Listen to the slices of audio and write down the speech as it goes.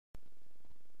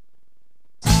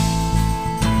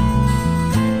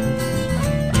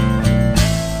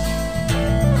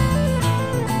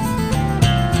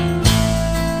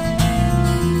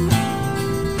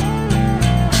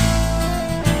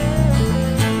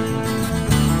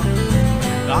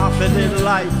Arthur did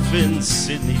life in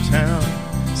Sydney town.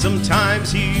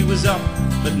 Sometimes he was up,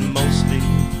 but mostly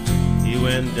he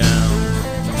went down.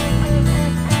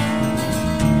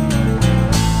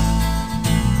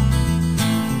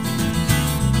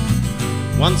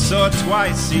 Once or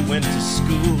twice he went to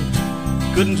school.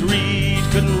 Couldn't read,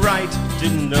 couldn't write,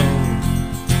 didn't know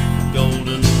the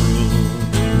golden rule.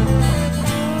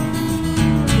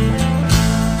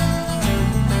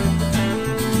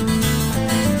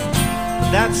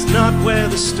 But that's not where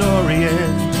the story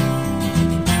ends.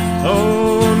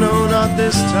 Oh no, not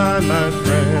this time, my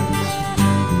friends.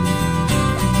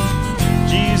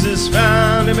 Jesus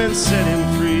found him and set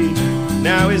him free.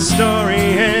 Now his story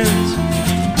ends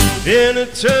in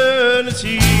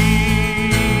eternity.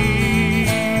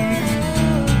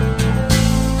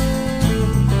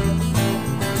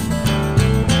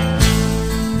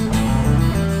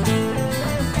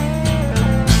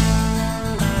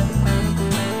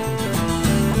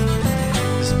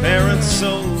 His parents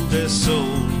sold their soul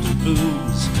to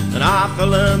booze, and Arthur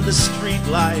learned the street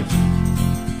life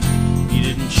he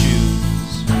didn't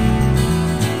choose.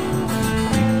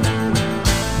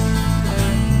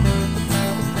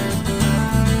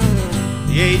 At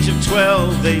the age of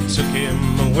 12 they took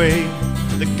him away.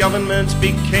 The government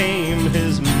became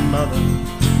his mother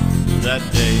that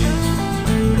day.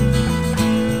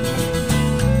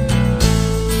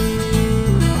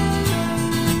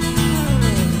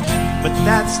 But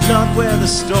that's not where the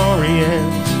story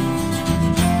ends.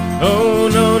 Oh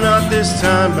no, not this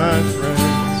time, my friends.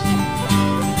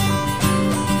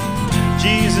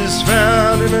 Jesus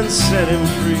found him and set him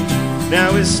free.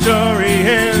 Now his story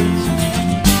ends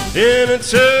in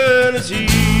eternity.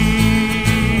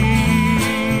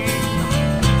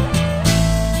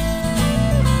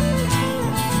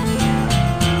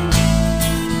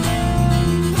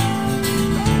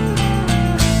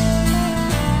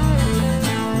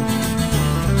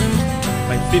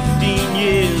 By 15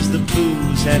 years the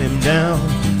booze had him down.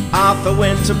 Arthur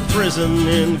went to prison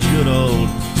in good old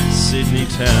Sydney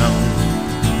town.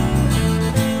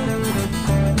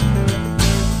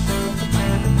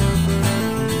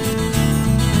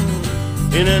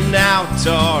 In and out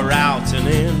or out and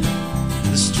in,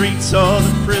 the streets or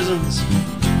the prisons,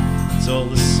 it's all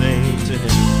the same to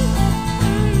him.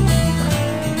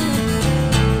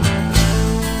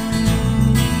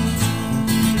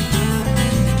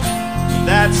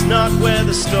 That's not where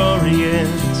the story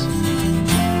ends.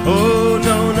 Oh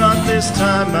no, not this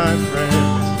time, my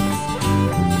friends.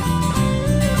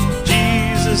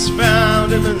 Jesus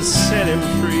found him and set him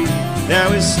free. Now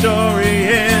his story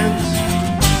ends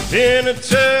in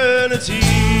eternity.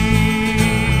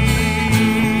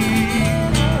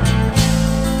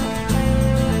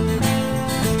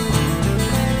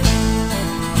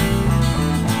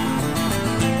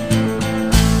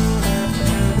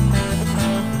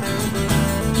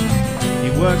 He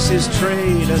works his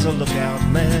trade as a lookout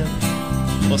man,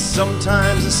 or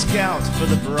sometimes a scout for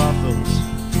the brothels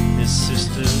his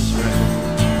sisters ran.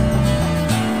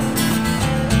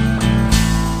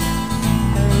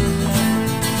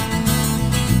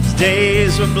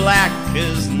 Days were black,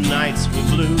 his nights were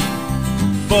blue.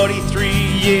 43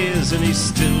 years and he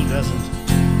still doesn't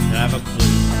have a clue.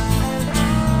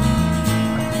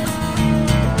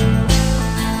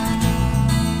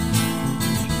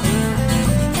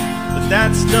 But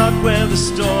that's not where the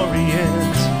story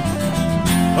ends.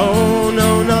 Oh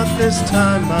no, not this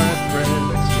time, my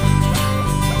friends.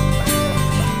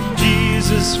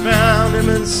 Jesus found him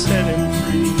and set him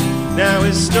free. Now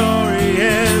his story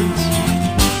ends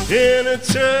in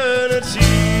eternity.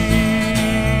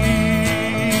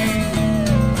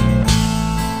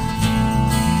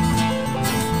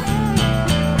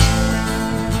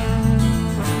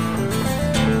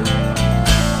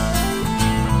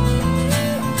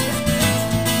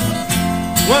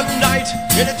 One night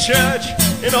in a church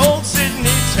in old Sydney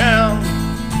town,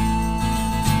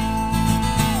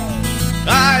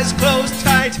 eyes closed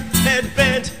tight, head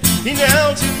bent, he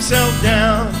knelt himself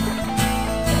down.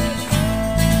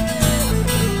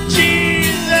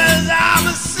 Jesus, I'm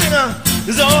a sinner,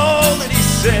 is all that he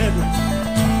said.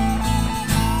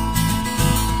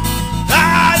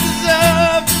 I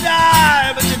deserve to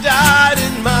die, but you died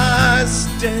in my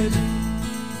stead.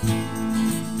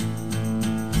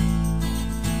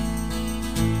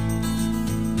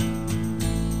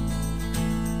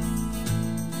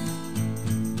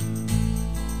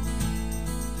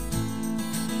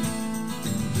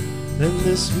 Then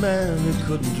this man who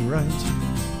couldn't write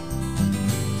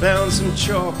found some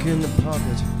chalk in the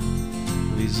pocket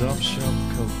of his off-shop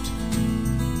coat.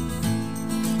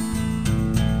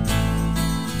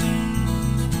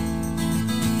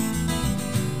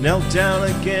 knelt down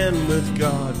again with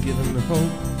God-given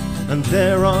hope, and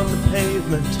there on the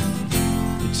pavement,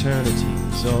 eternity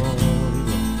is all he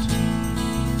wrote.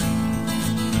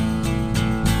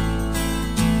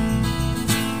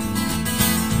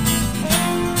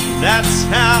 That's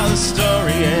how the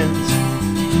story ends.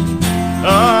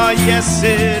 Oh, yes,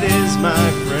 it is,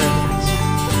 my friends.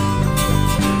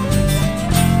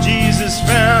 Jesus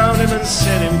found him and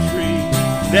set him free.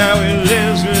 Now he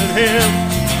lives with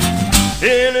him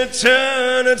in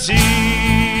eternity.